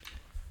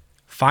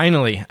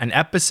Finally, an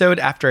episode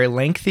after a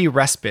lengthy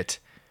respite,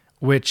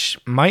 which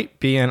might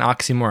be an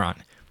oxymoron.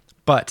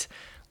 But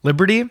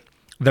liberty,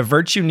 the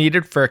virtue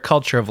needed for a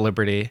culture of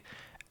liberty,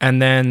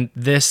 and then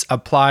this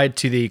applied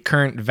to the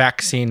current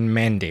vaccine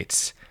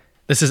mandates.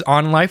 This is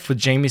On Life with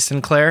Jamie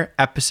Sinclair,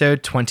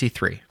 episode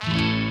 23.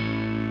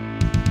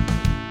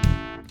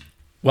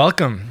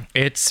 Welcome.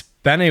 It's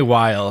been a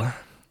while.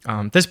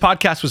 This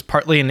podcast was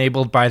partly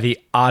enabled by the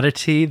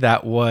oddity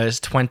that was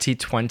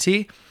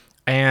 2020.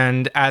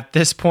 And at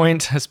this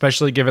point,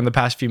 especially given the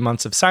past few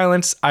months of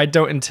silence, I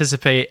don't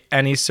anticipate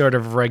any sort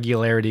of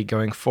regularity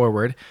going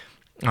forward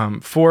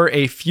for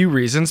a few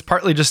reasons.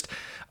 Partly just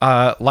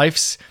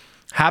life's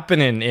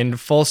happening in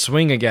full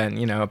swing again.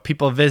 You know,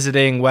 people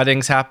visiting,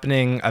 weddings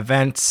happening,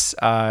 events,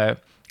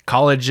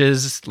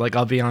 colleges, like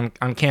I'll be on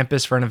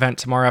campus for an event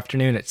tomorrow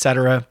afternoon,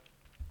 etc.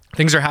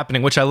 Things are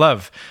happening, which I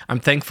love.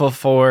 I'm thankful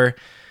for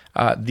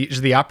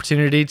the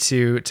opportunity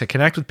to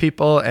connect with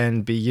people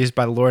and be used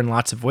by the Lord in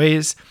lots of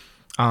ways.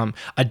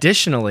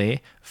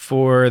 Additionally,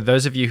 for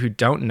those of you who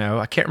don't know,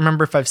 I can't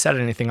remember if I've said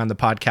anything on the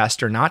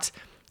podcast or not,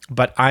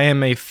 but I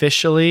am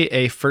officially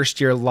a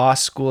first-year law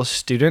school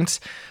student.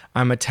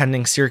 I'm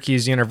attending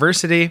Syracuse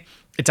University.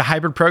 It's a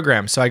hybrid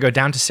program, so I go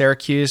down to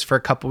Syracuse for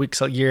a couple weeks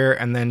a year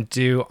and then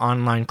do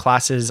online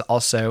classes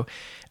also.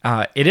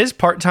 It is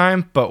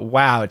part-time, but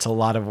wow, it's a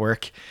lot of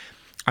work.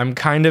 I'm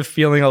kind of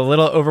feeling a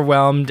little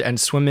overwhelmed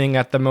and swimming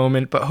at the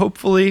moment, but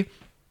hopefully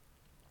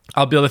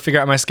I'll be able to figure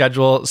out my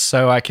schedule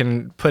so I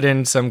can put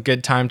in some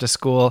good time to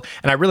school.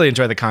 And I really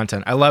enjoy the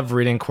content. I love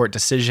reading court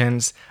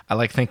decisions. I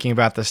like thinking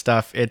about this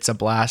stuff. It's a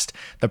blast.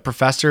 The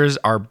professors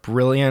are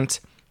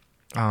brilliant.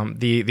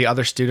 The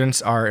other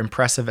students are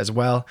impressive as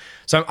well.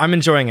 So I'm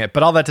enjoying it.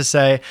 But all that to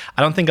say,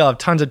 I don't think I'll have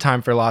tons of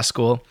time for law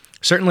school.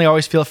 Certainly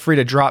always feel free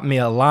to drop me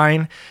a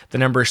line. The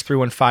number is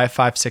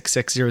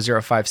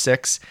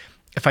 315-566-0056.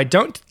 If I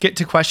don't get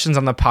to questions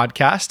on the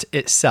podcast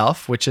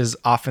itself, which is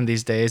often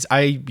these days,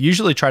 I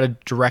usually try to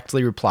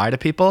directly reply to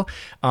people.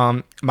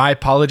 My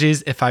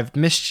apologies. If I've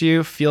missed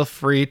you, feel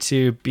free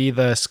to be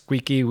the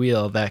squeaky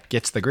wheel that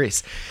gets the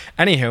grease.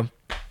 Anywho,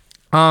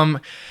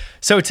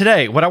 so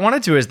today, what I want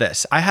to do is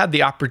this. I had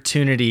the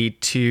opportunity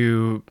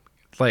to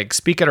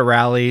speak at a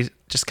rally,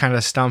 just kind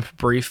of stump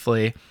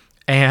briefly,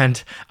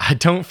 and I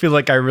don't feel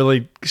like I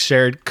really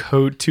shared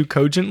code too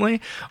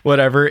cogently.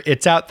 Whatever,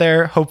 it's out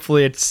there.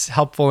 Hopefully it's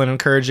helpful and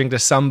encouraging to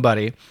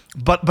somebody.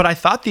 But I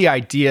thought the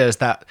ideas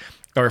that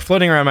were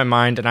floating around my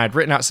mind, and I'd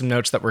written out some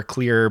notes that were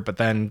clear, but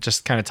then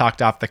just kind of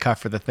talked off the cuff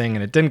for the thing,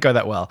 and it didn't go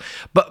that well.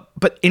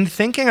 But in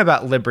thinking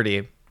about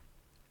liberty,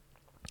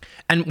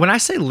 and when I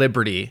say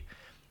liberty,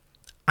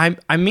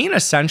 I mean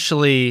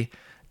essentially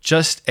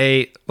just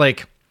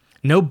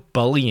no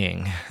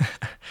bullying.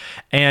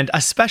 And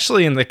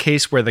especially in the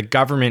case where the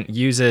government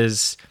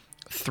uses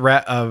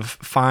threat of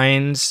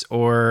fines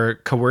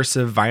or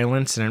coercive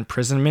violence and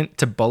imprisonment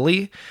to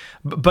bully,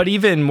 but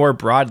even more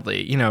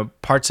broadly,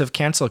 parts of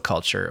cancel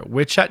culture,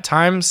 which at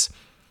times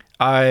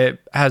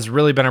has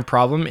really been a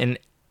problem. And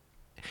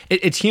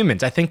it's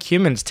humans. I think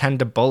humans tend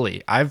to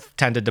bully. I've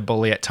tended to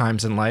bully at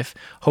times in life.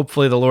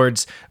 Hopefully the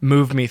Lord's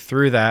moved me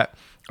through that.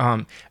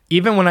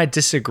 Even when I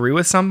disagree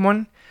with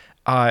someone,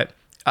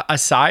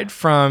 aside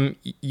from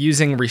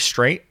using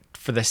restraint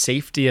for the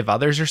safety of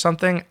others or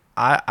something,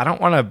 I don't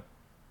want to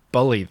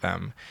bully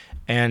them.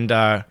 And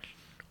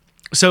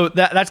so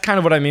that's kind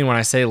of what I mean when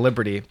I say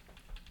liberty.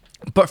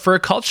 But for a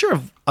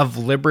culture of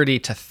liberty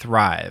to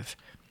thrive,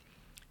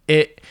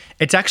 it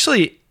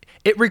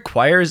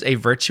requires a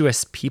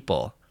virtuous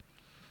people.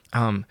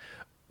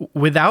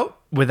 Without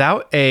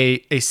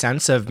a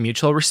sense of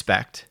mutual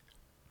respect,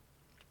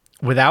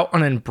 without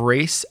an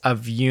embrace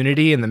of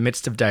unity in the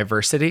midst of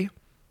diversity,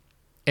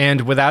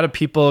 and without a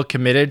people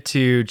committed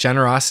to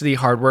generosity,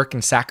 hard work,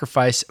 and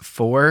sacrifice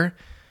for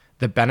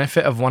the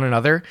benefit of one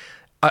another,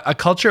 a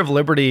culture of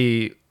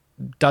liberty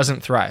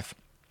doesn't thrive.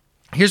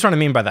 Here's what I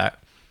mean by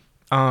that.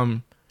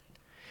 A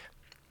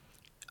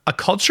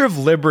culture of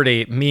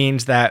liberty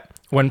means that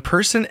when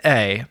person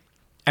A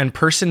and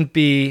person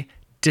B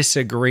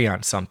disagree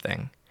on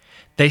something,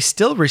 they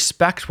still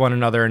respect one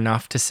another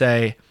enough to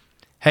say,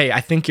 hey,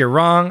 I think you're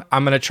wrong.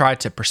 I'm going to try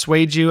to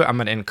persuade you. I'm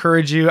going to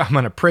encourage you. I'm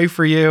going to pray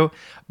for you.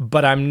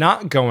 But I'm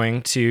not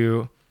going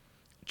to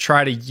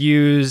try to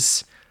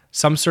use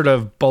some sort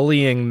of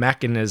bullying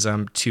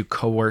mechanism to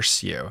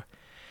coerce you.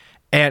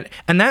 And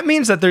that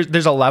means that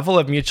there's a level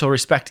of mutual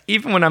respect.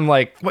 Even when I'm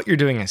like, what you're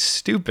doing is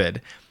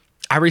stupid,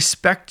 I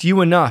respect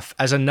you enough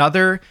as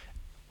another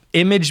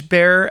image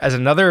bearer, as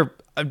another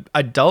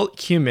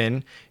adult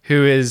human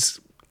who is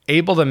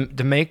able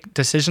to make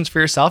decisions for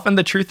yourself. And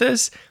the truth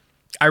is,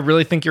 I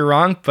really think you're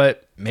wrong,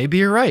 but maybe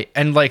you're right.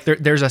 And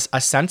there's a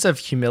sense of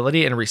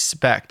humility and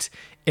respect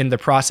in the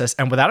process.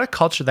 And without a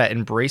culture that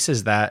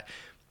embraces that,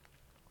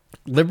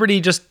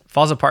 liberty just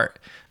falls apart.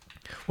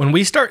 When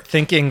we start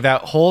thinking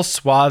that whole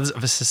swaths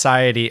of a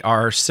society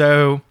are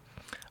so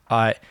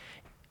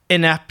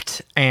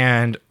inept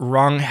and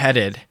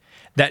wrong-headed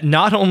that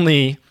not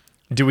only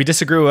do we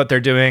disagree with what they're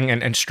doing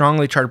and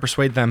strongly try to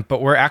persuade them,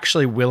 but we're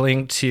actually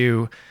willing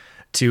to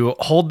to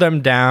hold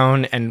them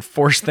down and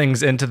force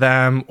things into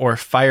them or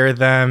fire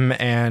them,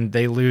 and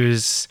they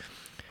lose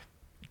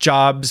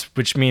jobs,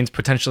 which means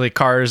potentially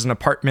cars and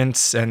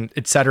apartments and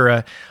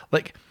etc.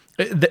 Like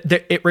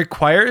it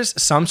requires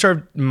some sort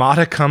of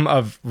modicum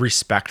of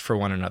respect for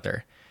one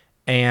another.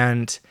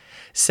 And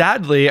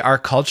sadly, our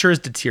culture is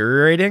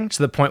deteriorating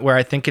to the point where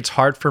I think it's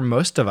hard for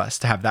most of us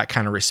to have that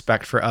kind of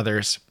respect for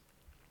others,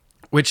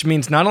 which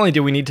means not only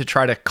do we need to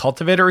try to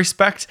cultivate a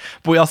respect,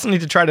 but we also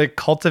need to try to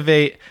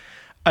cultivate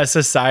a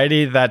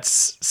society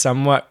that's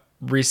somewhat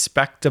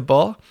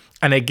respectable.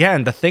 And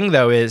again, the thing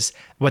though is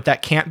what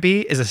that can't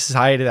be is a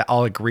society that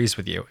all agrees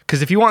with you.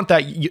 Because if you want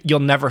that, you'll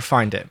never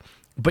find it.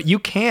 But you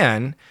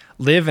can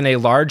live in a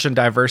large and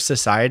diverse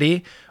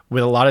society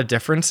with a lot of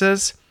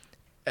differences,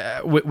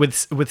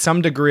 with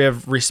some degree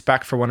of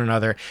respect for one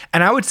another.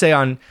 And I would say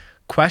on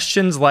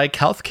questions like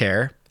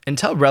healthcare,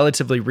 until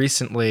relatively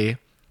recently,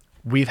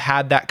 we've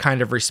had that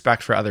kind of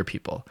respect for other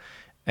people.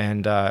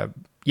 And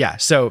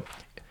so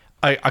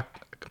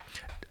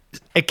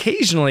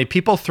occasionally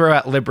people throw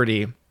out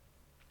liberty.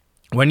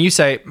 When you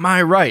say,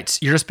 my rights,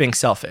 you're just being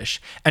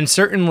selfish. And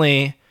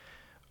certainly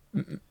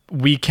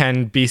we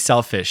can be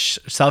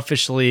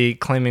selfishly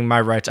claiming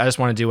my rights. I just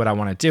want to do what I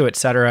want to do,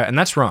 etc. And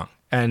that's wrong.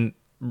 And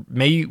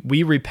may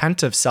we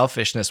repent of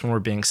selfishness when we're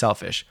being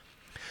selfish.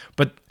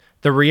 But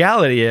the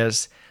reality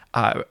is,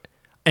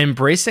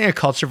 embracing a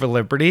culture of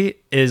liberty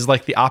is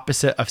like the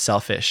opposite of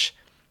selfish.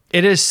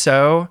 It is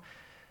so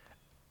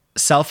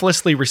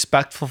selflessly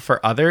respectful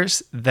for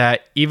others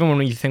that even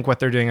when you think what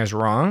they're doing is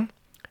wrong,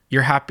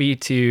 you're happy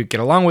to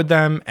get along with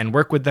them and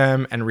work with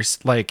them and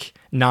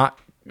not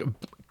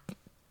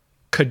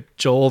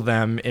cajole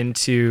them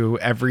into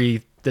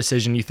every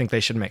decision you think they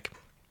should make.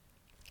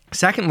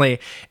 Secondly,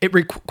 it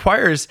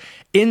requires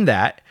in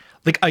that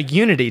like a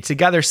unity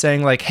together,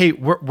 saying like, hey,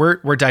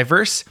 we're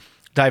diverse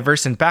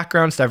in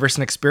backgrounds, diverse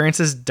in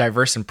experiences,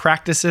 diverse in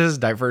practices,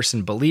 diverse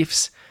in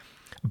beliefs,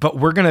 but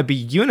we're going to be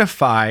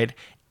unified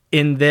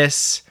in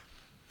this.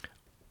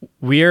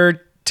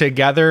 We're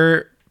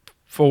together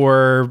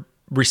for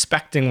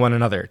respecting one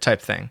another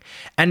type thing.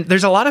 And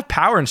there's a lot of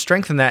power and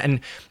strength in that.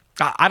 And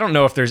I don't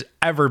know if there's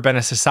ever been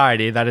a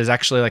society that is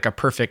actually like a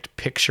perfect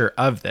picture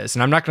of this.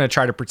 And I'm not going to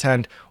try to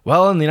pretend,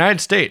 well, in the United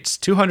States,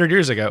 200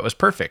 years ago, it was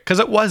perfect, because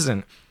it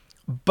wasn't.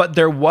 But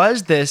there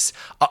was this,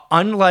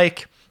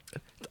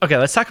 okay,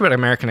 let's talk about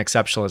American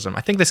exceptionalism.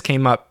 I think this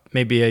came up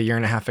maybe a year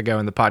and a half ago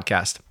in the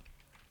podcast.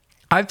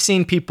 I've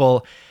seen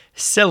people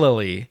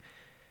sillily,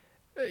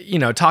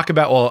 talk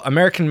about, well,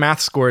 American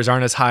math scores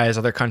aren't as high as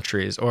other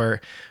countries,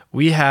 or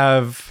we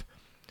have,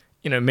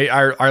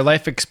 our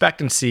life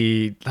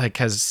expectancy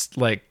has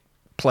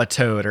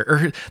plateaued,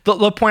 or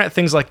they'll point at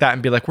things like that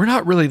and be like, we're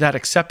not really that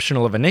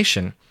exceptional of a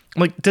nation.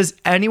 Like, does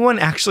anyone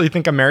actually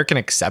think American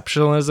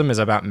exceptionalism is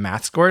about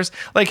math scores?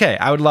 Like, hey,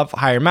 I would love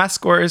higher math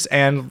scores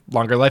and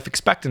longer life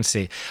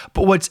expectancy.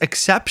 But what's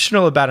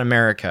exceptional about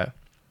America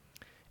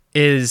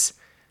is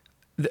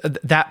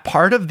that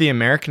part of the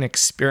American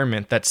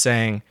experiment that's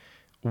saying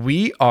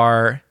we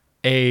are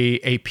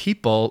a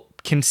people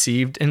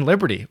conceived in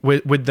liberty,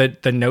 with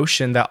the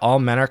notion that all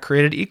men are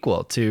created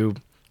equal, to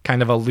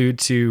kind of allude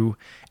to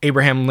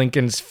Abraham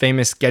Lincoln's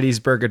famous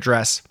Gettysburg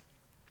Address.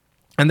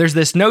 And there's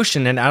this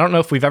notion, and I don't know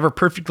if we've ever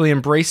perfectly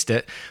embraced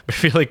it, but I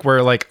feel like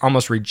we're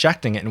almost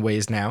rejecting it in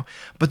ways now.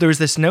 But there's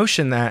this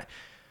notion that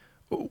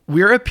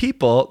we're a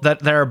people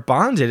that are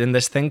bonded in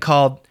this thing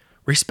called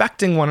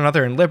respecting one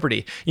another in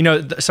liberty.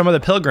 Some of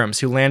the Pilgrims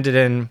who landed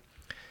in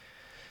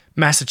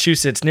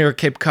Massachusetts near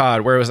Cape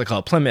Cod, where it was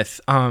called Plymouth,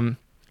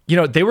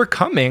 they were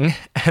coming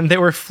and they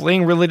were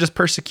fleeing religious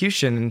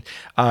persecution.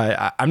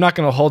 I'm not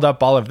going to hold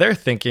up all of their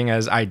thinking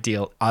as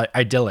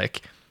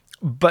idyllic,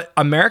 but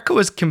America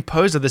was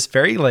composed of this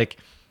very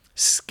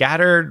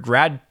scattered,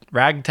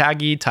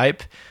 ragtaggy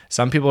type.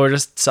 Some people were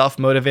just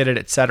self-motivated,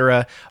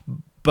 etc.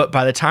 But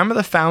by the time of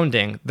the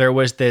founding, there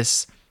was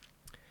this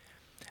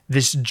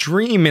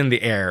dream in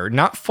the air,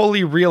 not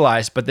fully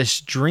realized, but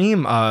this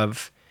dream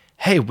of,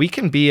 hey, we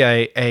can be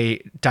a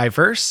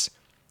diverse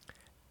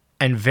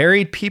and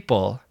varied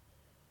people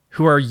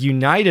who are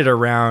united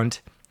around.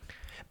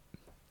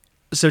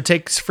 So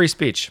take free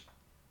speech.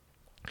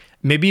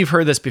 Maybe you've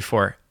heard this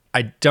before.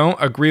 I don't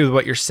agree with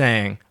what you're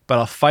saying, but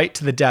I'll fight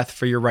to the death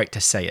for your right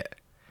to say it.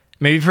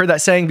 Maybe you've heard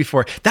that saying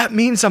before. That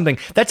means something.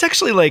 That's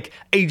actually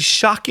a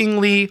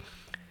shockingly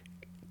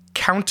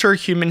counter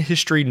human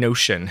history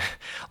notion.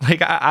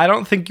 I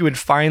don't think you would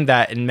find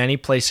that in many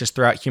places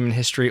throughout human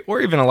history, or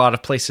even a lot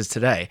of places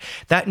today.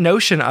 That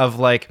notion of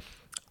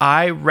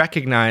I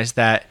recognize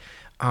that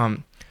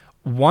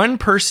one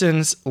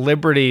person's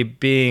liberty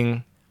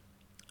being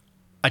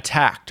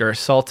attacked or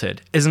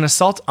assaulted is an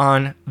assault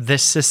on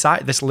this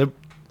society,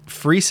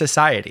 free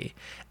society.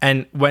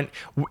 And when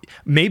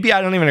maybe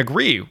I don't even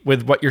agree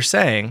with what you're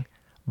saying,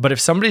 but if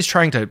somebody's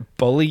trying to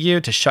bully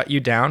you, to shut you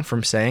down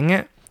from saying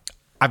it,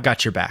 I've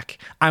got your back.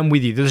 I'm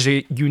with you. There's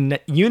a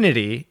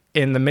unity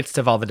in the midst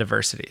of all the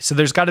diversity. So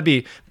there's got to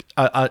be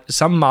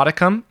some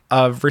modicum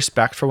of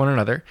respect for one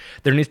another.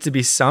 There needs to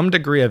be some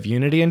degree of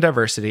unity and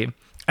diversity.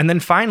 And then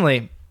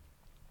finally,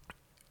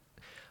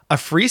 A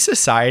free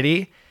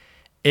society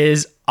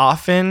is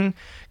often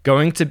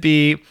going to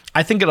be,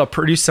 I think it'll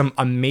produce some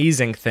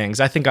amazing things.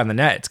 I think on the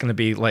net, it's going to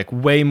be like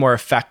way more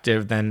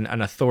effective than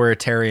an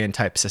authoritarian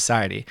type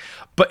society.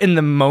 But in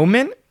the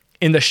moment,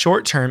 in the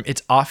short term,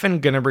 it's often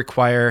going to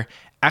require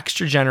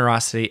extra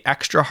generosity,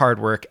 extra hard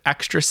work,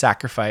 extra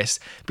sacrifice,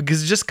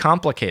 because it's just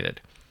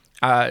complicated.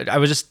 I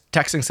was just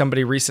texting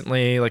somebody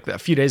recently, like a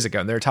few days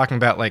ago, and they were talking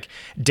about like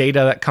data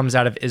that comes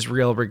out of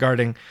Israel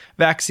regarding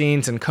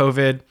vaccines and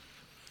COVID.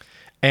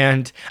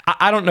 And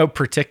I don't know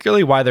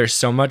particularly why there's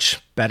so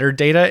much better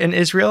data in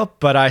Israel,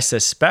 but I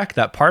suspect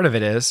that part of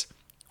it is,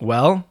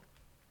 well,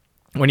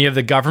 when you have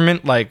the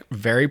government like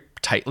very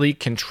tightly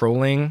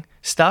controlling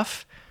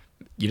stuff,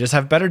 you just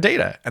have better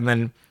data. And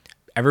then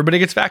everybody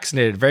gets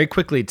vaccinated very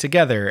quickly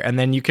together, and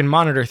then you can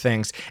monitor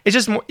things. It's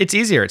just more, it's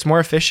easier. It's more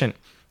efficient.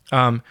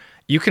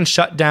 You can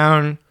shut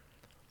down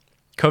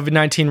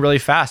COVID-19 really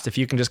fast if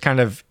you can just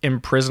kind of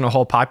imprison a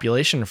whole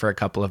population for a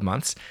couple of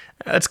months.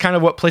 That's kind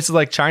of what places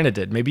like China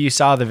did. Maybe you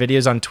saw the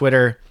videos on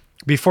Twitter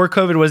before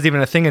COVID was even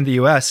a thing in the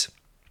US.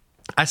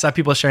 I saw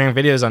people sharing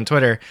videos on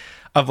Twitter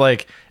of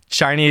like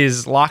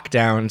Chinese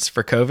lockdowns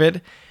for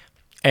COVID.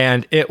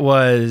 And it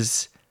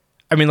was,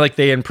 I mean, like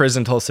they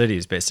imprisoned whole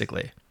cities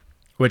basically,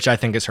 which I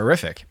think is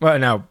horrific. Well,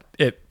 now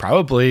it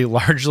probably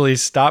largely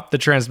stopped the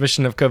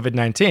transmission of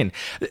COVID-19.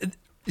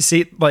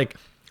 See, like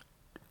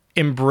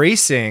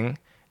embracing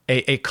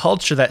a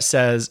culture that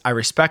says, I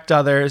respect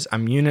others,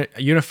 I'm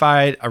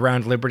unified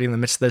around liberty in the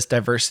midst of this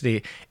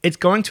diversity, it's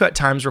going to at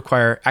times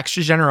require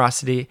extra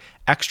generosity,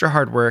 extra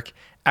hard work,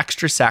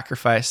 extra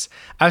sacrifice.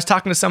 I was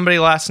talking to somebody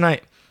last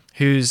night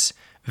who's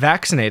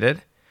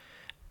vaccinated,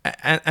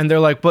 and they're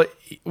like, but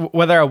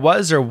whether I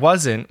was or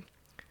wasn't,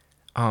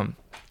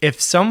 if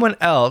someone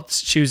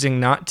else choosing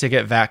not to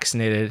get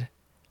vaccinated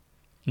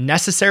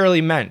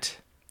necessarily meant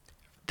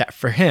that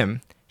for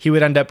him, he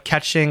would end up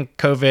catching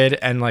COVID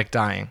and like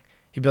dying,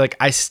 he'd be like,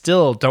 I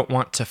still don't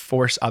want to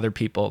force other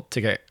people to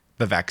get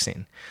the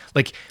vaccine.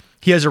 Like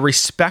he has a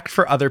respect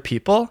for other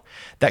people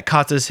that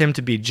causes him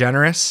to be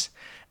generous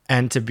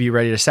and to be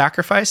ready to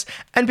sacrifice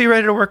and be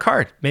ready to work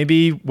hard.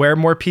 Maybe wear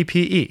more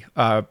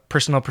PPE,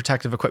 personal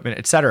protective equipment,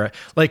 etc.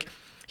 Like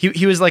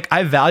he was like,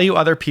 I value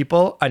other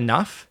people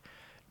enough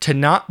to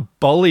not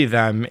bully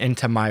them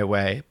into my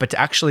way, but to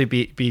actually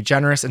be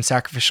generous and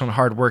sacrificial and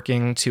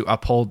hardworking to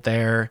uphold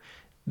their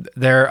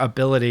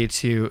ability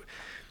to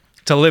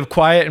live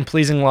quiet and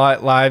pleasing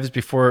lives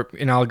before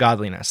in all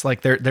godliness.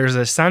 Like there's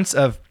a sense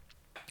of,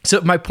 so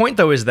my point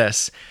though is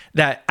this,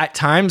 that at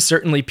times,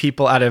 certainly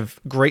people out of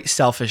great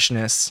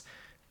selfishness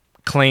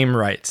claim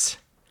rights,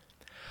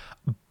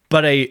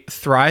 but a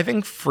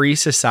thriving free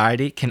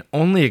society can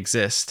only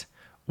exist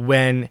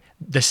when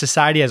the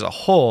society as a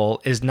whole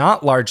is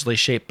not largely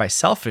shaped by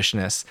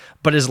selfishness,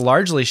 but is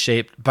largely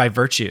shaped by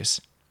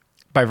virtues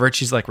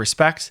like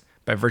respect,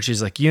 by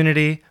virtues like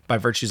unity, by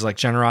virtues like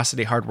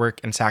generosity, hard work,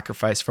 and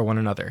sacrifice for one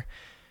another.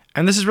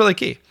 And this is really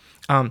key.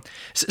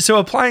 So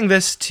applying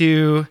this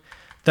to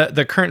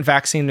the current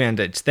vaccine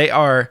mandates, they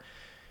are,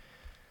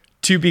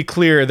 to be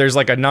clear, there's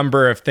like a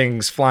number of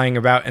things flying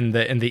about in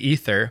the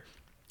ether.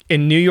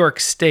 In New York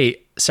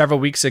State, several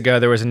weeks ago,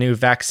 there was a new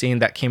vaccine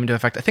that came into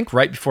effect, I think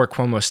right before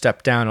Cuomo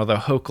stepped down, although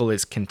Hochul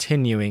is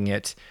continuing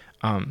it.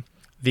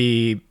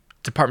 The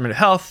Department of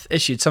Health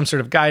issued some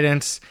sort of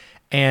guidance,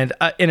 and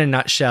in a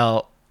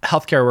nutshell,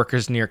 healthcare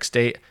workers in New York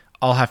State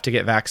all have to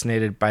get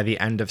vaccinated by the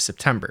end of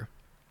September.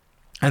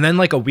 And then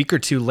like a week or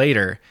two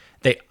later,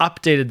 they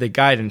updated the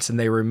guidance and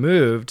they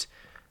removed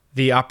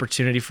the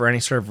opportunity for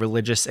any sort of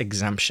religious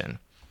exemption.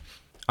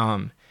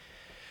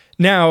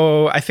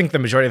 Now, I think the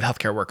majority of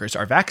healthcare workers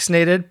are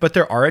vaccinated, but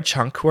there are a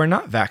chunk who are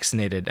not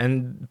vaccinated,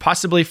 and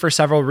possibly for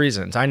several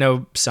reasons. I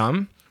know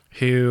some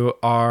who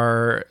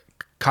are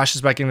cautious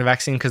about getting the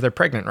vaccine because they're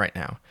pregnant right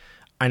now.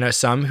 I know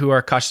some who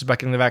are cautious about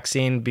getting the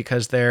vaccine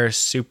because they're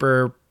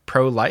super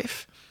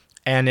pro-life,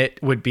 and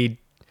it would be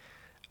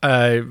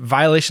a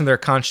violation of their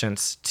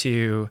conscience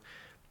to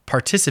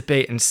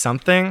participate in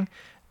something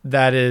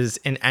that is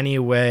in any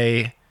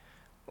way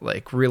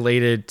like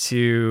related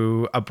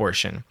to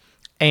abortion.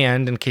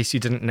 And in case you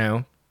didn't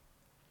know,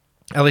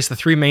 at least the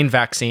three main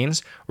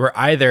vaccines were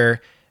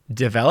either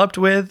developed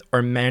with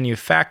or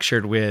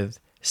manufactured with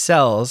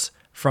cells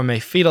from a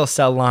fetal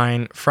cell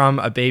line from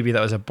a baby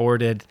that was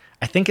aborted,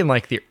 I think in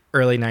like the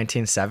early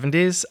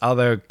 1970s,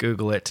 although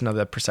Google it to know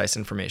the precise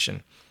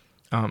information.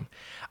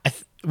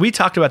 We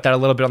talked about that a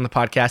little bit on the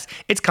podcast.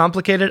 It's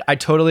complicated. I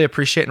totally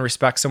appreciate and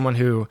respect someone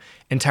who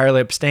entirely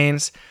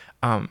abstains.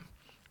 I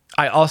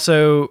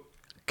also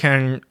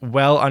can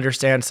well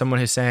understand someone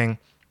who's saying,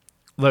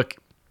 look,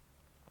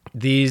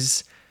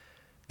 these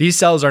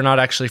cells are not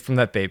actually from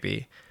that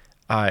baby.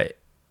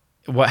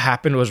 What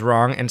happened was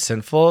wrong and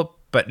sinful,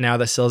 but now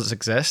the cells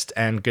exist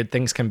and good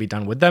things can be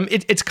done with them.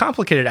 It's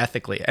complicated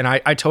ethically. And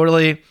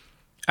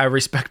I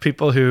respect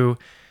people who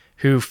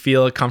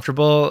feel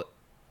comfortable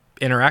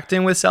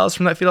interacting with cells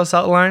from that fetal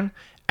cell line.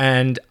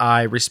 And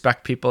I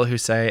respect people who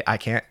say, I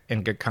can't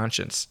in good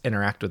conscience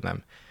interact with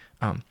them.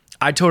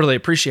 I totally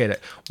appreciate it.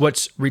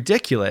 What's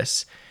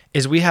ridiculous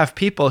is we have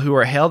people who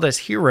were hailed as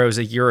heroes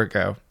a year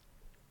ago,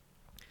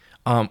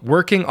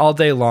 working all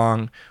day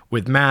long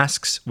with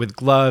masks, with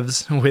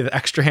gloves, with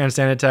extra hand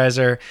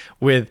sanitizer,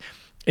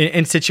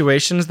 in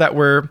situations that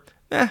were,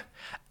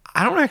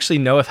 I don't actually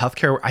know if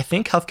I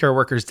think healthcare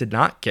workers did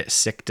not get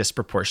sick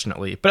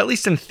disproportionately, but at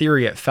least in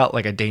theory, it felt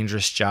like a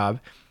dangerous job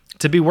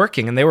to be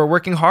working. And they were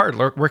working hard,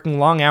 working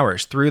long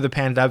hours through the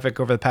pandemic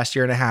over the past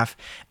year and a half.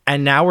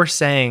 And now we're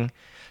saying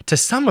to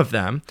some of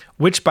them,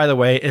 which by the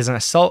way, is an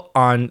assault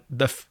on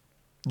the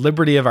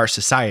liberty of our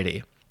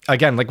society.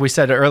 Again, like we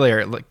said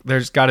earlier,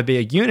 there's got to be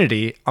a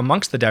unity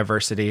amongst the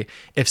diversity.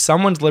 If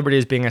someone's liberty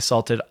is being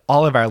assaulted,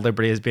 all of our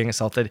liberty is being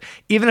assaulted,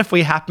 even if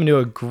we happen to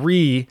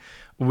agree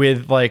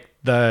with like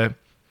the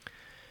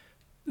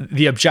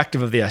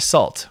objective of the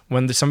assault.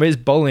 When somebody's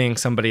bullying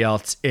somebody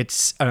else,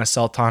 it's an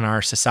assault on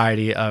our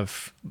society,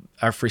 of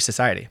our free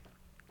society.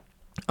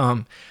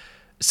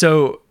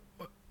 So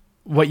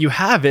what you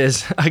have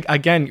is,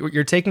 again,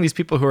 you're taking these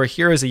people who were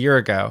heroes a year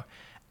ago,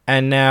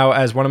 and now,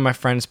 as one of my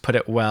friends put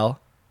it well,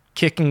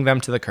 kicking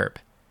them to the curb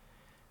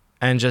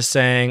and just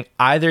saying,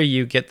 either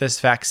you get this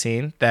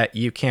vaccine that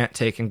you can't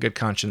take in good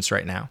conscience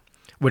right now,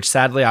 which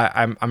sadly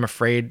I'm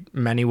afraid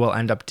many will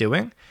end up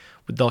doing.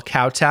 They'll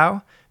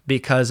kowtow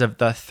because of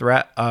the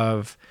threat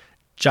of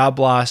job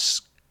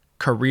loss,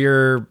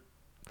 career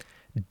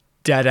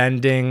dead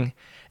ending,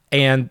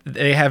 and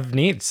they have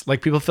needs.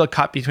 Like, people feel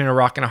caught between a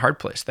rock and a hard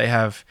place. They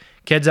have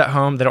kids at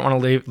home. They don't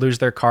want to lose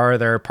their car,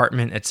 their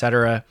apartment,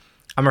 etc.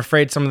 I'm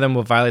afraid some of them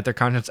will violate their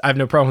conscience. I have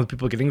no problem with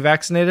people getting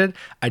vaccinated.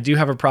 I do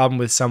have a problem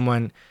with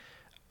someone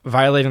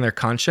violating their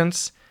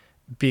conscience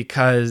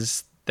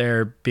because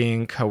they're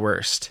being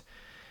coerced.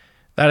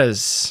 That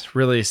is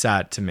really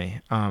sad to me.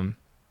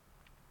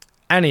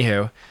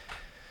 Anywho,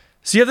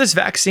 so you have this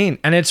vaccine,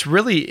 and it's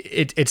really,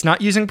 it's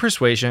not using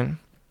persuasion.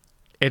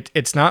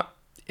 It's not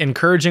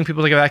encouraging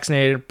people to get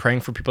vaccinated, praying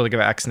for people to get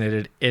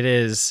vaccinated. It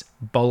is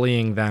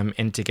bullying them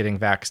into getting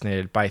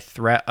vaccinated by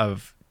threat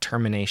of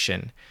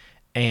termination.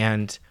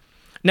 And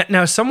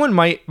now someone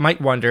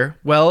might wonder,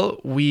 well,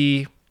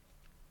 we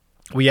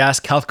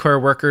ask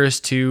healthcare workers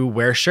to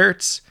wear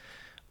shirts.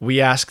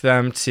 We ask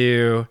them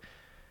to,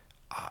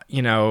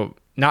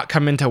 not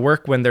come into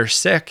work when they're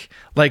sick.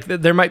 Like,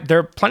 there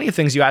are plenty of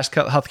things you ask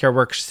healthcare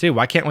workers to do.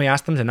 Why can't we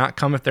ask them to not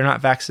come if they're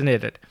not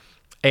vaccinated?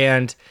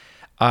 And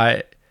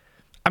I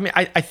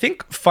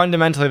think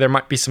fundamentally there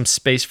might be some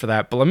space for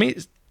that. But let me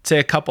say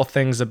a couple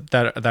things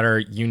that are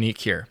unique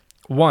here.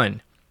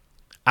 One,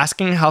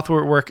 asking a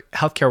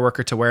healthcare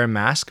worker to wear a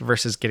mask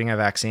versus getting a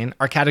vaccine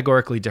are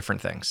categorically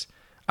different things.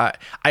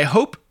 I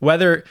hope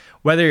whether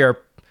you're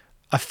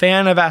a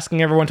fan of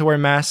asking everyone to wear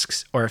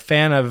masks or a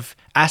fan of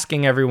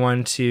asking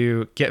everyone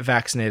to get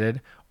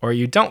vaccinated, or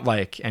you don't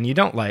like,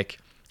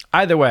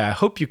 either way, I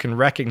hope you can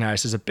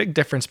recognize there's a big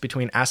difference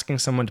between asking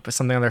someone to put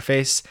something on their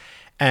face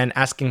and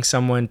asking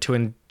someone to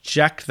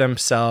inject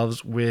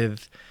themselves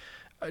with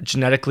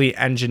genetically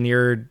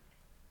engineered,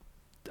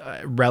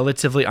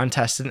 relatively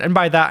untested. And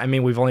by that, I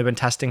mean, we've only been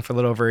testing for a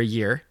little over a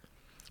year.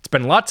 It's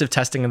been lots of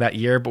testing in that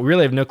year, but we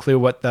really have no clue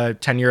what the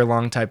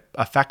 10-year-long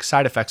type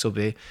side effects will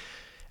be.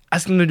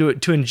 Asking them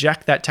to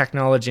inject that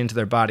technology into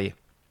their body.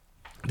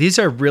 These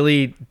are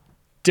really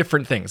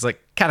different things,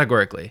 like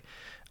categorically.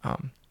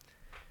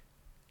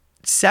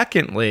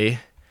 Secondly,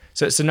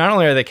 so not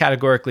only are they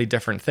categorically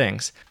different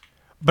things,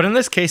 but in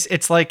this case,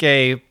 it's like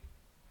a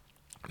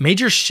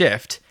major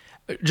shift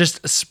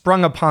just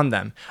sprung upon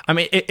them. I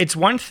mean, it's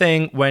one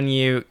thing when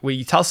you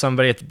tell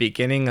somebody at the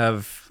beginning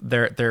of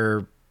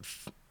their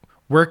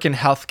work in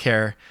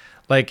healthcare,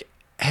 like,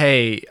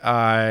 hey,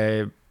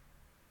 I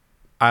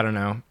don't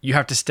know, you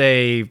have to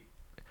stay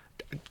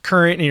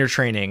current in your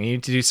training. You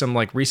need to do some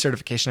like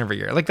recertification every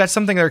year. Like, that's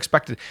something they're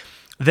expected.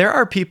 There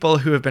are people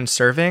who have been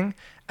serving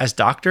as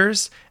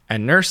doctors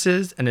and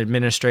nurses and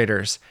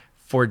administrators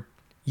for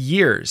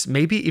years,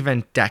 maybe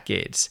even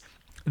decades.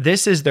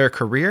 This is their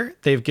career.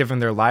 They've given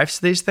their lives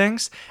to these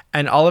things.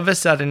 And all of a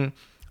sudden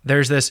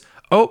there's this,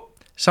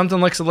 something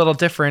looks a little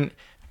different.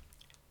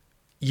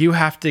 You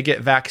have to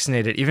get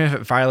vaccinated, even if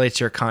it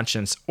violates your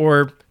conscience,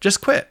 or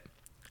just quit.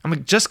 I'm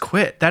like, just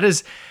quit. That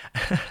is,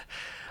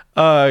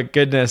 oh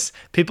goodness.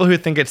 People who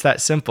think it's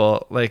that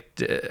simple,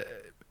 like,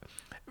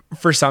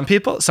 for some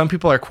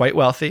people are quite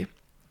wealthy.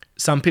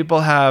 Some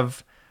people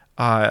have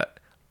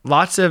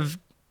lots of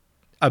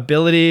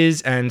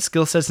abilities and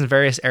skill sets in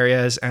various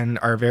areas and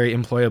are very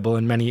employable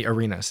in many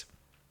arenas.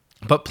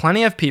 But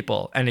plenty of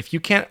people, and if you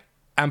can't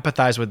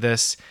empathize with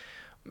this,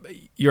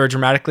 you're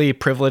dramatically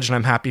privileged and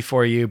I'm happy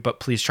for you, but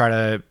please try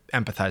to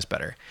empathize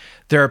better.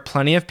 There are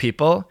plenty of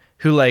people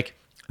who, like,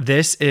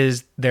 this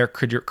is their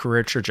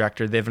career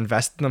trajectory. They've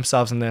invested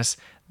themselves in this.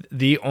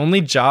 The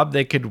only job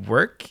they could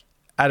work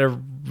at a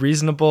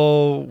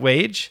reasonable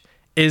wage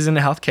is in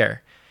healthcare.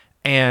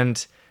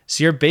 And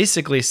so you're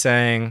basically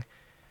saying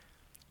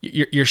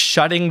you're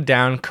shutting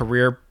down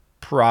career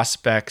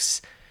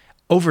prospects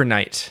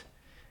overnight.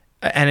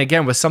 And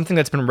again, with something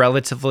that's been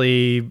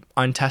relatively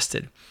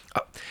untested.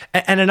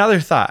 And another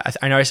thought,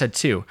 I know I said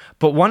two,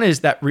 but one is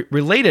that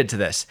related to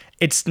this,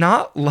 it's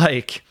not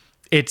like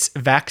It's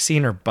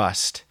vaccine or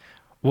bust.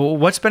 Well,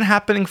 what's been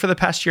happening for the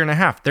past year and a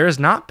half? There has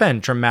not been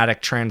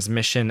dramatic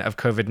transmission of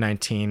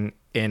COVID-19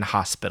 in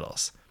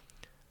hospitals.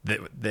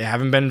 They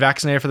haven't been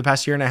vaccinated for the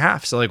past year and a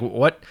half. So like,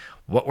 what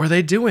were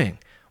they doing?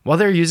 Well,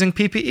 they're using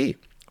PPE.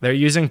 They're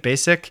using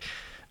basic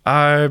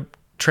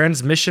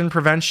transmission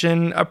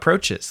prevention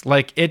approaches.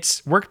 Like,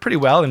 it's worked pretty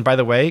well. And by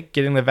the way,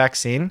 getting the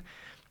vaccine,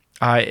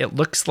 it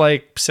looks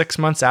like 6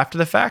 months after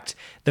the fact,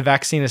 the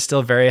vaccine is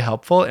still very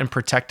helpful in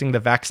protecting the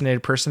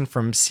vaccinated person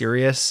from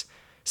serious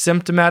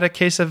symptomatic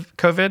case of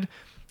COVID,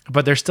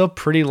 but they're still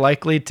pretty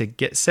likely to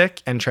get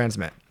sick and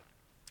transmit.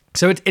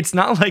 So it's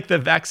not like the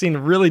vaccine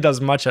really does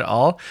much at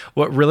all.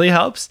 What really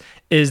helps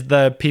is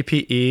the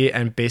PPE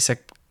and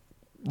basic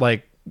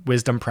like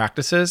wisdom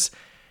practices.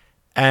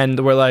 And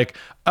we're like,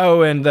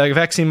 oh, and the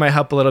vaccine might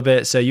help a little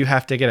bit, so you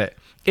have to get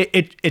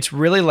it. It's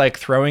really like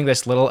throwing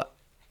this little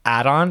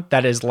add-on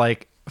that is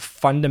like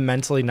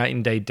fundamentally night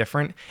and day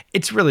different.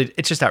 It's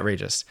just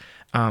outrageous.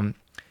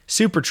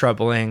 Super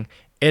troubling.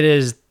 It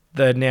is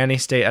the nanny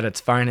state at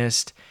its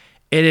finest.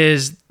 It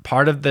is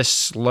part of the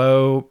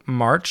slow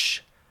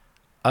march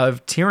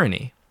of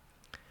tyranny.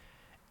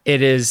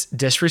 It is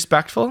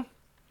disrespectful.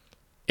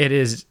 It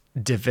is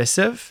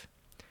divisive.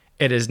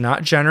 It is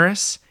not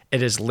generous.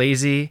 It is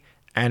lazy,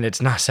 and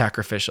it's not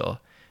sacrificial.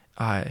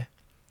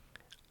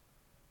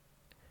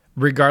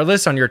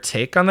 Regardless on your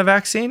take on the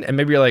vaccine, and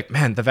maybe you're like,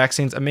 man, the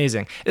vaccine's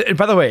amazing. And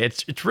by the way,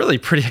 it's really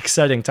pretty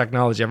exciting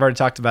technology. I've already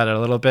talked about it a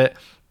little bit.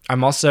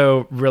 I'm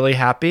also really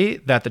happy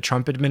that the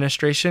Trump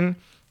administration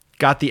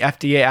got the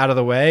FDA out of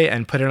the way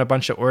and put in a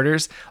bunch of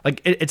orders.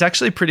 Like, it's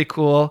actually pretty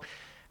cool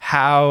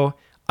how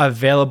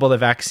available the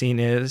vaccine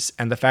is,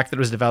 and the fact that it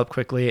was developed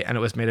quickly and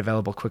it was made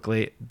available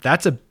quickly.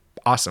 That's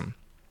awesome.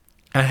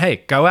 And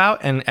hey, go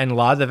out and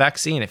laud the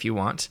vaccine if you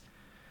want.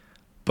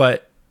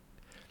 But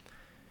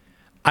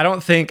I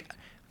don't think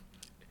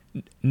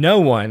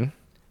no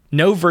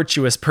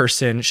virtuous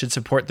person should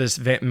support this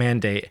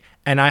mandate.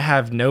 And I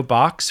have no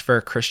box for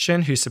a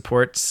Christian who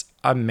supports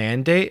a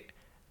mandate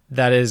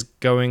that is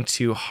going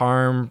to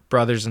harm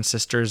brothers and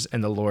sisters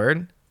in the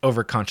Lord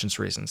over conscience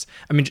reasons.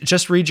 I mean,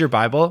 just read your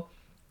Bible.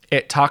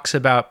 It talks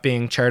about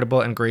being charitable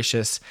and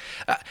gracious.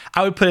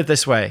 I would put it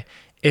this way.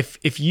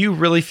 If you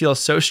really feel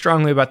so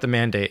strongly about the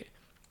mandate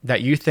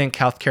that you think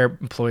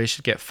healthcare employees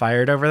should get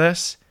fired over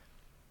this,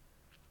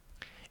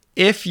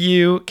 if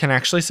you can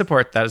actually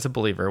support that as a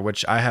believer,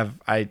 which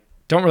I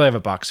don't really have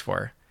a box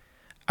for,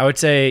 I would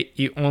say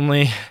you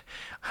only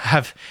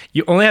have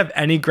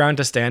any ground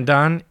to stand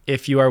on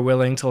if you are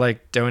willing to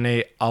like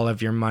donate all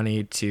of your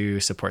money to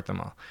support them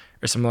all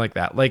or something like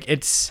that. Like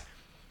it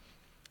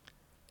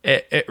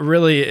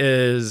really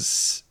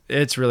is,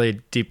 it's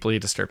really deeply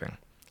disturbing.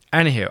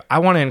 Anywho, I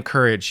want to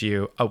encourage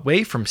you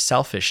away from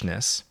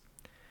selfishness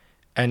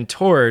and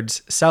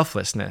towards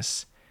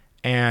selflessness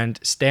and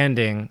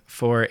standing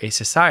for a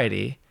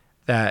society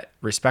that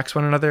respects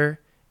one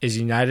another, is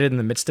united in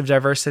the midst of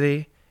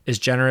diversity, is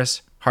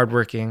generous,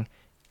 hardworking,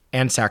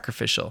 and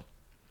sacrificial.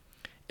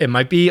 It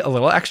might be a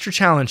little extra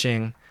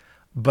challenging,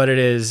 but it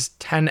is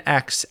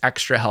 10x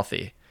extra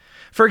healthy.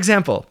 For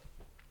example,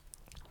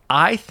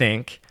 I'm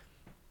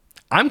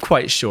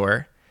quite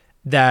sure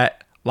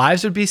that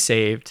lives would be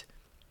saved,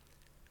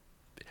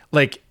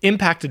 like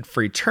impacted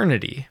for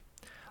eternity.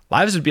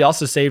 Lives would be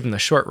also saved in the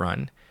short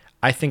run.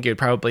 I think it would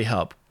probably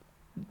help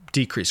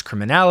decrease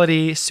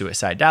criminality,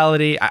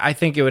 suicidality. I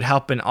think it would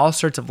help in all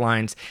sorts of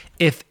lines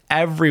if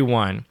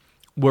everyone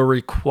were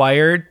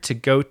required to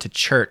go to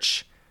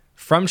church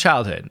from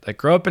childhood, like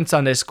grow up in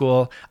Sunday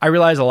school. I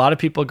realize a lot of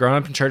people growing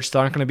up in church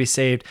still aren't going to be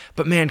saved,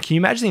 but man, can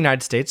you imagine the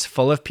United States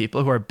full of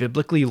people who are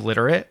biblically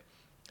literate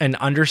and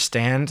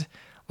understand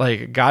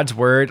like God's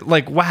word?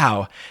 Like,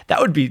 wow, that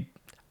would be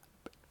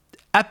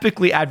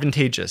epically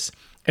advantageous.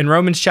 In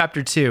Romans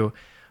chapter 2,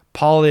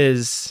 Paul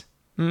is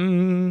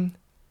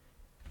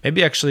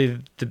maybe actually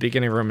the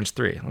beginning of Romans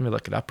 3. Let me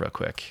look it up real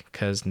quick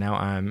because now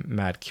I'm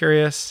mad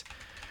curious.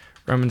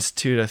 Romans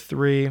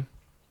 2-3.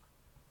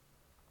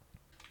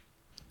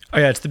 Oh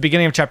yeah, it's the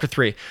beginning of chapter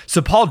 3.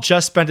 So Paul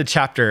just spent a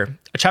chapter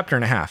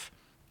and a half,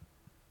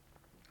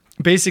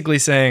 basically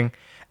saying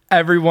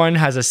everyone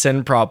has a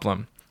sin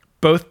problem,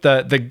 both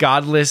the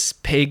godless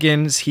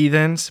pagans,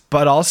 heathens,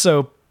 but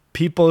also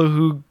people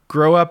who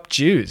grow up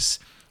Jews,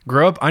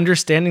 grow up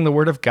understanding the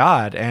word of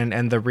God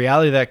and the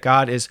reality that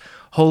God is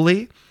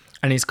holy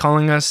and he's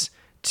calling us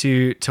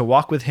to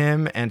walk with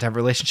him and to have a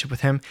relationship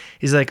with him.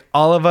 He's like,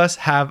 all of us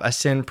have a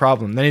sin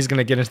problem. Then he's going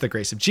to get into the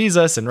grace of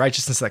Jesus and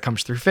righteousness that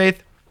comes through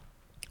faith.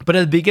 But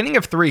at the beginning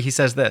of 3, he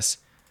says this: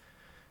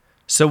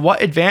 so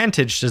what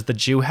advantage does the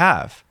Jew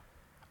have?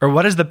 Or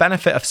what is the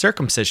benefit of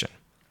circumcision?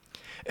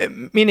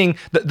 Meaning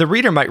the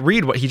reader might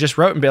read what he just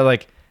wrote and be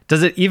like,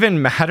 does it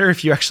even matter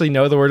if you actually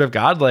know the word of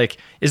God? Like,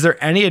 is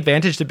there any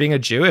advantage to being a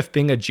Jew if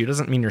being a Jew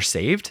doesn't mean you're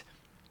saved?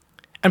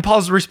 And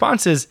Paul's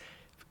response is,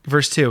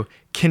 verse 2,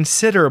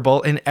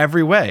 considerable in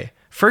every way.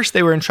 First,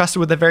 they were entrusted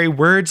with the very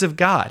words of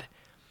God.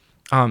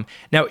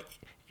 Now,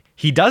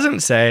 he doesn't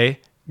say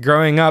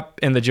growing up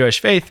in the Jewish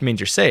faith means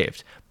you're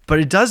saved, but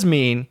it does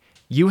mean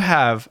you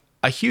have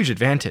a huge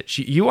advantage.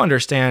 You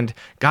understand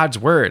God's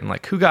word and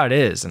like who God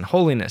is and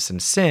holiness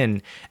and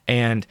sin.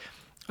 And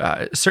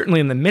certainly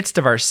in the midst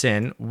of our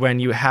sin, when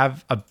you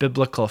have a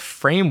biblical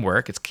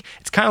framework, it's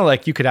kind of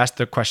like you could ask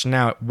the question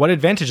now, what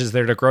advantage is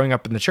there to growing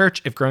up in the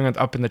church if growing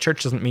up in the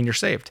church doesn't mean you're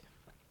saved?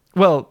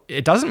 Well,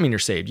 it doesn't mean you're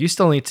saved. You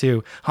still need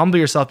to humble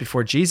yourself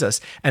before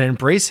Jesus and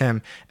embrace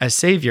him as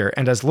Savior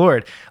and as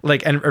Lord,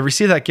 like, and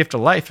receive that gift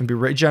of life and be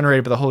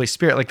regenerated by the Holy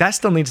Spirit. Like, that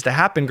still needs to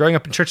happen. Growing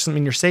up in church doesn't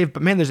mean you're saved,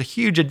 but man, there's a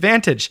huge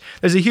advantage.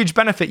 There's a huge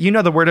benefit. You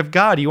know the word of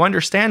God. You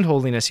understand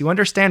holiness. You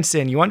understand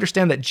sin. You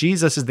understand that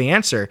Jesus is the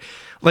answer.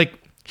 Like,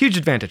 huge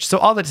advantage. So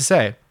all that to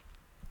say,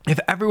 if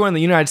everyone in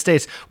the United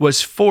States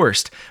was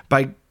forced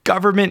by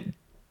government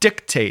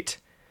dictate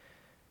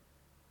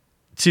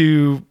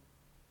to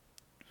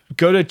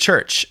go to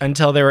church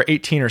until they were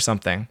 18 or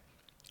something,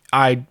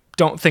 I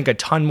don't think a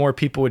ton more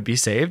people would be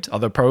saved,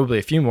 although probably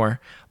a few more,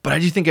 but I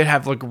do think it'd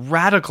have like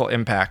radical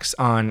impacts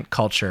on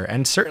culture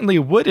and certainly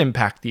would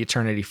impact the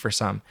eternity for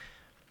some.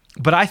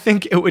 But I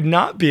think it would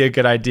not be a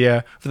good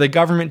idea for the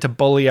government to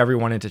bully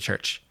everyone into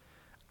church.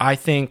 I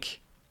think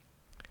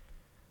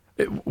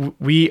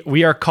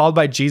we are called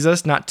by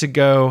Jesus not to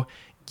go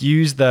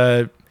use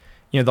the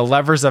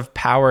levers of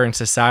power in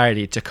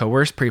society to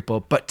coerce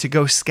people, but to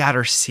go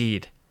scatter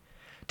seed,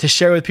 to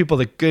share with people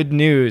the good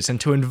news and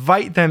to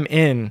invite them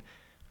in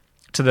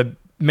to the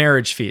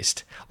marriage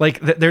feast. Like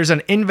there's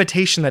an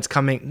invitation that's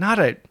coming, not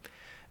a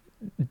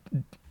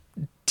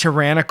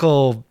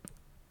tyrannical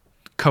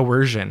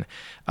coercion.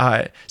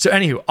 So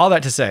anywho, all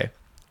that to say,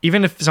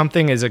 even if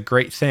something is a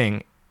great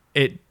thing,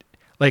 a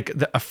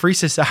free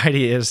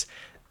society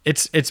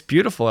it's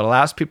beautiful. It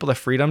allows people the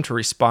freedom to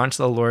respond to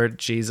the Lord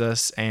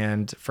Jesus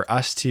and for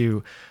us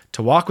to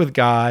walk with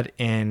God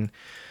in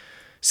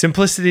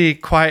simplicity,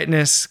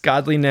 quietness,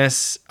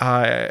 godliness,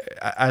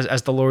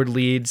 as the Lord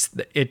leads.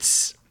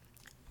 It's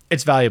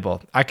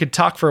valuable. I could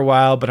talk for a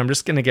while, but I'm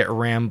just going to get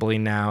rambly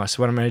now.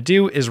 So what I'm going to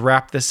do is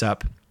wrap this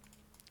up.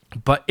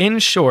 But in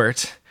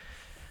short,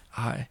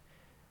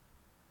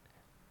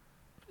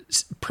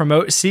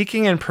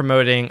 seeking and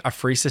promoting a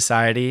free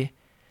society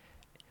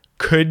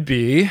could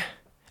be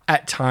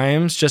at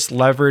times just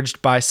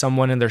leveraged by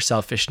someone in their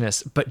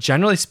selfishness, but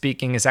generally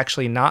speaking is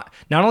actually not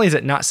only is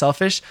it not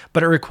selfish,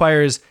 but it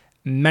requires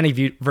many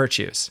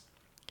virtues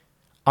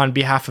on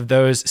behalf of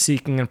those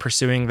seeking and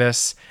pursuing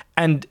this.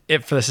 And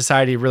if for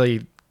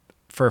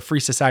a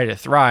free society to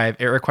thrive,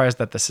 it requires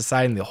that the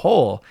society in the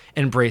whole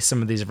embrace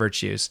some of these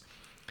virtues.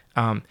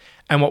 And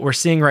what we're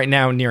seeing right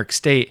now in New York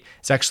State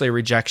is actually a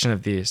rejection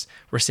of these.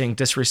 We're seeing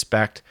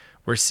disrespect.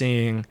 We're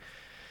seeing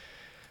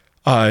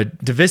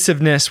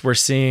divisiveness. We're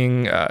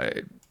seeing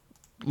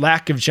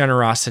lack of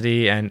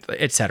generosity, and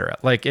etc.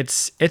 Like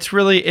it's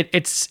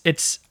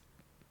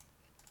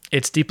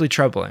deeply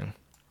troubling.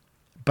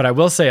 But I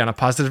will say, on a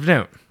positive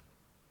note,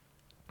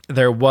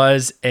 there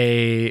was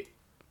an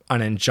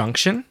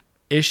injunction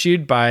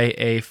issued by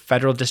a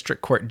federal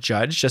district court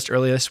judge just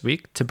earlier this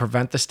week to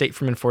prevent the state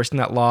from enforcing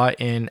that law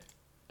in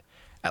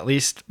at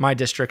least my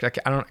district. I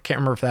can't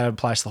remember if that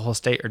applies to the whole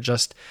state or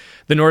just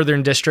the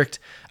northern district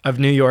of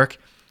New York,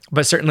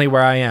 but certainly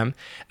where I am.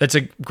 That's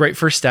a great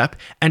first step.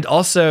 And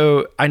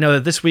also, I know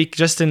that this week,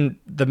 just in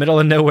the middle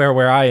of nowhere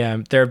where I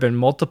am, there have been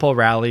multiple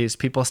rallies,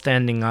 people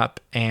standing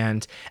up,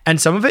 and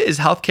some of it is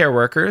healthcare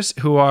workers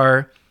who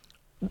are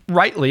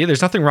rightly,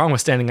 there's nothing wrong with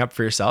standing up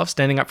for yourself,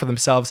 standing up for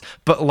themselves,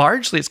 but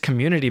largely it's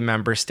community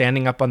members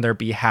standing up on their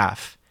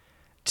behalf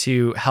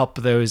to help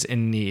those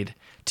in need,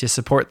 to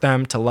support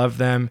them, to love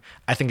them.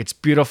 I think it's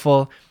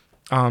beautiful.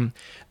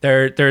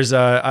 There's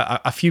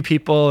a few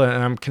people,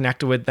 and I'm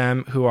connected with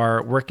them, who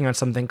are working on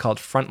something called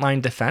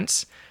Frontline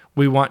Defense.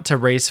 We want to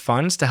raise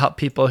funds to help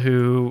people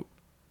who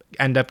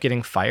end up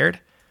getting fired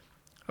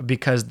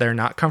because they're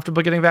not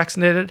comfortable getting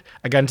vaccinated.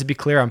 Again, to be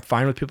clear, I'm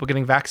fine with people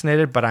getting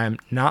vaccinated, but I'm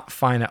not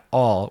fine at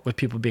all with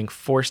people being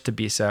forced to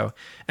be so.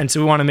 And so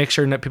we want to make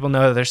sure that people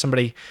know that there's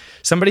somebody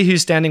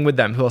who's standing with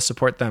them, who will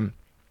support them.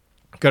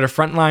 Go to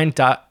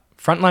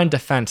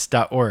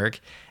frontlinedefense.org.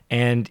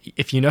 And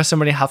if you know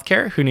somebody in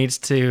healthcare who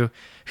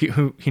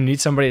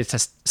needs somebody to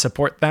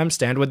support them,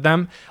 stand with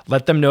them,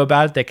 let them know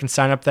about it. They can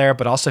sign up there.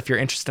 But also, if you're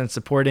interested in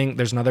supporting,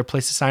 there's another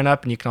place to sign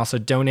up, and you can also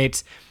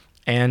donate.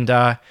 And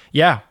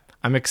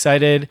I'm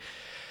excited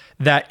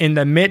that in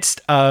the midst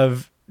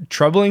of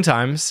troubling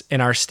times in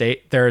our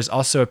state, there's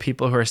also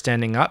people who are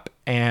standing up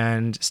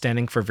and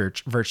standing for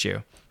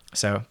virtue.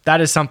 So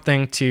that is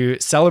something to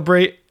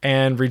celebrate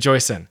and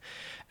rejoice in,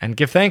 and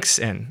give thanks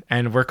in.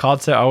 And we're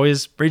called to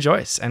always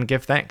rejoice and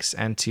give thanks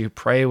and to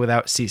pray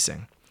without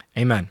ceasing.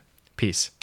 Amen. Peace.